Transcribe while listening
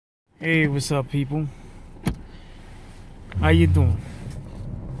Hey, what's up, people? How you doing?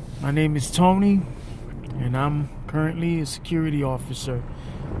 My name is Tony, and I'm currently a security officer.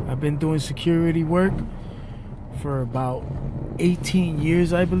 I've been doing security work for about 18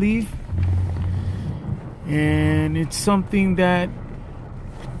 years, I believe. And it's something that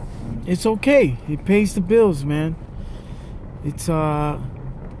it's okay. It pays the bills, man. It's a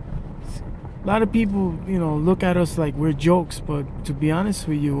lot of people, look at us like we're jokes, but to be honest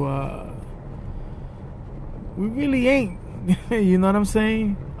with you, we really ain't. You know what I'm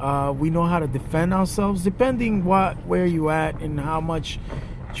saying? We know how to defend ourselves, depending where you at and how much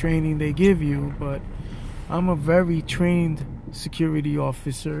training they give you. But I'm a very trained security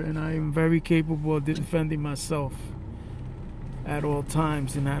officer, and I am very capable of defending myself at all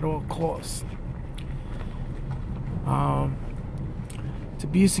times and at all costs. To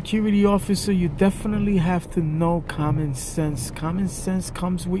be a security officer, you definitely have to know common sense. Common sense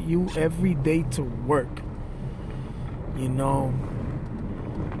comes with you every day to work.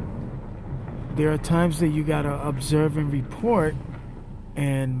 There are times that you gotta observe and report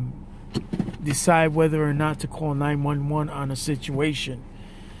and decide whether or not to call 911 on a situation.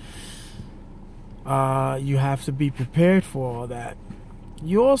 You have to be prepared for all that.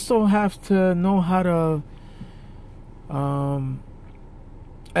 You also have to know how to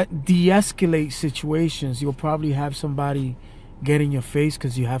de-escalate situations. You'll probably have somebody get in your face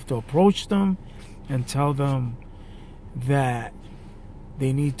because you have to approach them and tell them that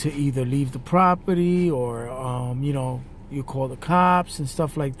they need to either leave the property or you call the cops and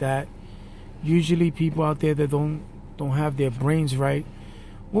stuff like that. Usually people out there that don't have their brains right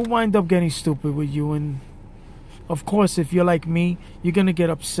will wind up getting stupid with you, and of course if you're like me, you're gonna get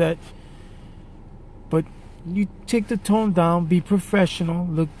upset. But you take the tone down, be professional,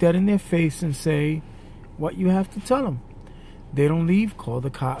 look dead in their face and say what you have to tell them. They don't leave, call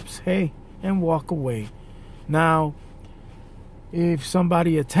the cops, hey, and walk away. Now, if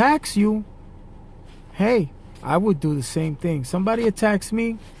somebody attacks you, hey, I would do the same thing. Somebody attacks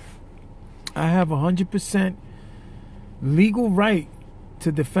me, I have 100% legal right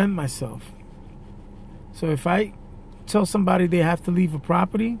to defend myself. So if I tell somebody they have to leave a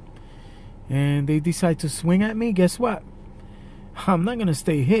property and they decide to swing at me, guess what? I'm not going to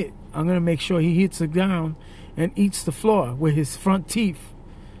stay hit. I'm going to make sure he hits the ground and eats the floor with his front teeth,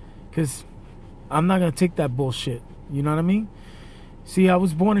 because I'm not going to take that bullshit. You know what I mean? See, I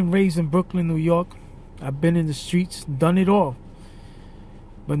was born and raised in Brooklyn, New York. I've been in the streets, done it all,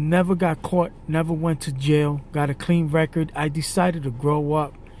 but never got caught, never went to jail, got a clean record. I decided to grow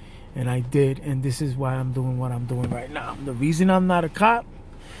up, and I did, and this is why I'm doing what I'm doing right now. The reason I'm not a cop,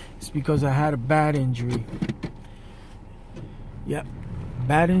 it's because I had a bad injury. Yep.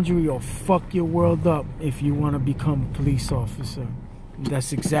 Bad injury will fuck your world up if you want to become a police officer.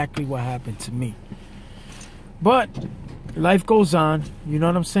 That's exactly what happened to me. But life goes on. You know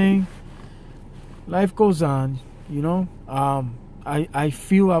what I'm saying? Life goes on, I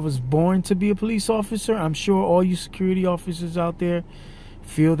feel I was born to be a police officer. I'm sure all you security officers out there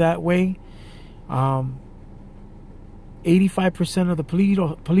feel that way. 85% of the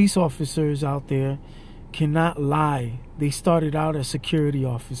police officers out there cannot lie. They started out as security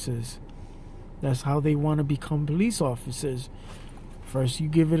officers. That's how they want to become police officers. First you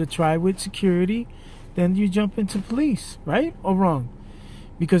give it a try with security, then you jump into police, right or wrong?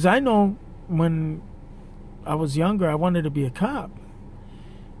 Because I know when I was younger, I wanted to be a cop.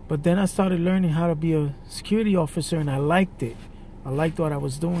 But then I started learning how to be a security officer, and I liked it. I liked what I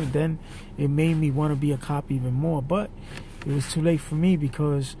was doing. Then it made me want to be a cop even more. But it was too late for me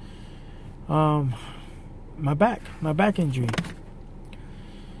because my back injury.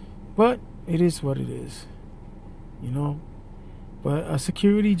 But it is what it is, But a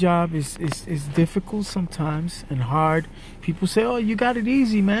security job is difficult sometimes and hard. People say, oh, you got it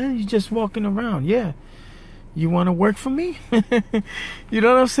easy, man. You're just walking around. Yeah. You want to work for me? You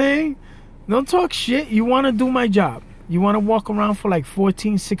know what I'm saying? Don't talk shit. You want to do my job. You want to walk around for like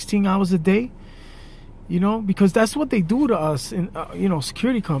 14, 16 hours a day? Because that's what they do to us in,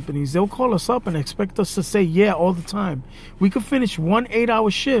 security companies. They'll call us up and expect us to say yeah all the time. We could finish 1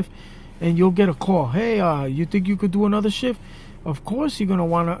 8-hour shift and you'll get a call. Hey, you think you could do another shift? Of course you're going to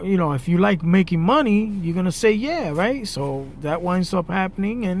want to, if you like making money, you're going to say yeah, right? So that winds up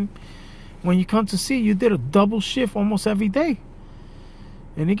happening. And when you come to see, you did a double shift almost every day.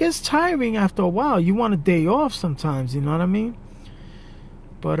 And it gets tiring after a while. You want a day off sometimes, you know what I mean?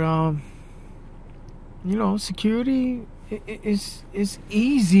 But, security is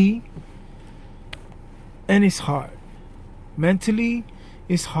easy and it's hard. Mentally,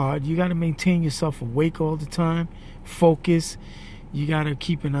 it's hard. You got to maintain yourself awake all the time, focus, you gotta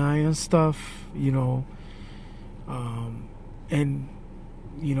keep an eye on stuff, and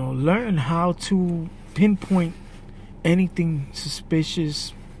learn how to pinpoint anything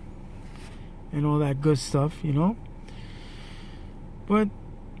suspicious and all that good stuff, But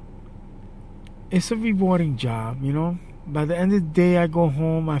it's a rewarding job, By the end of the day, I go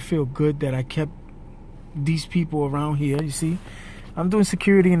home, I feel good that I kept these people around here. You see, I'm doing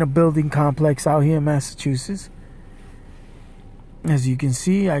security in a building complex out here in Massachusetts. As you can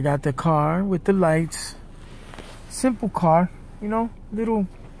see, I got the car with the lights. Simple car, little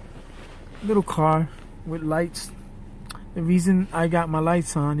car with lights. The reason I got my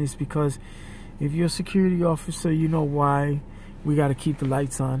lights on is because if you're a security officer, you know why we got to keep the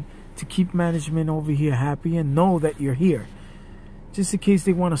lights on, to keep management over here happy and know that you're here. Just in case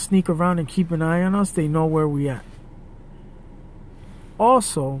they want to sneak around and keep an eye on us, they know where we at.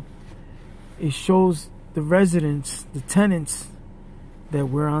 Also, it shows the residents, the tenants, that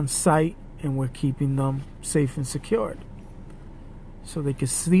we're on site and we're keeping them safe and secured. So they can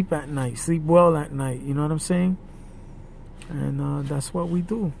sleep at night, sleep well at night, you know what I'm saying? And that's what we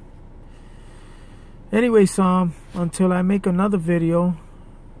do. Anyway, until I make another video,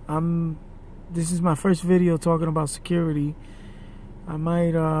 this is my first video talking about security. I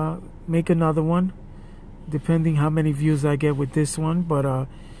might make another one, depending how many views I get with this one. But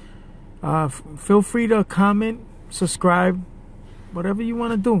feel free to comment, subscribe, whatever you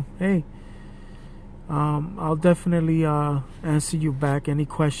want to do. Hey, I'll definitely answer you back. Any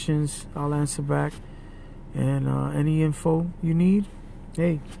questions, I'll answer back. And any info you need,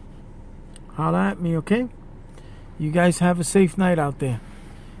 hey, holla at me, okay? You guys have a safe night out there.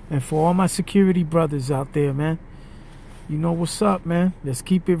 And for all my security brothers out there, man, you know what's up, man. Let's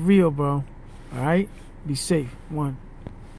keep it real, bro. All right? Be safe. One.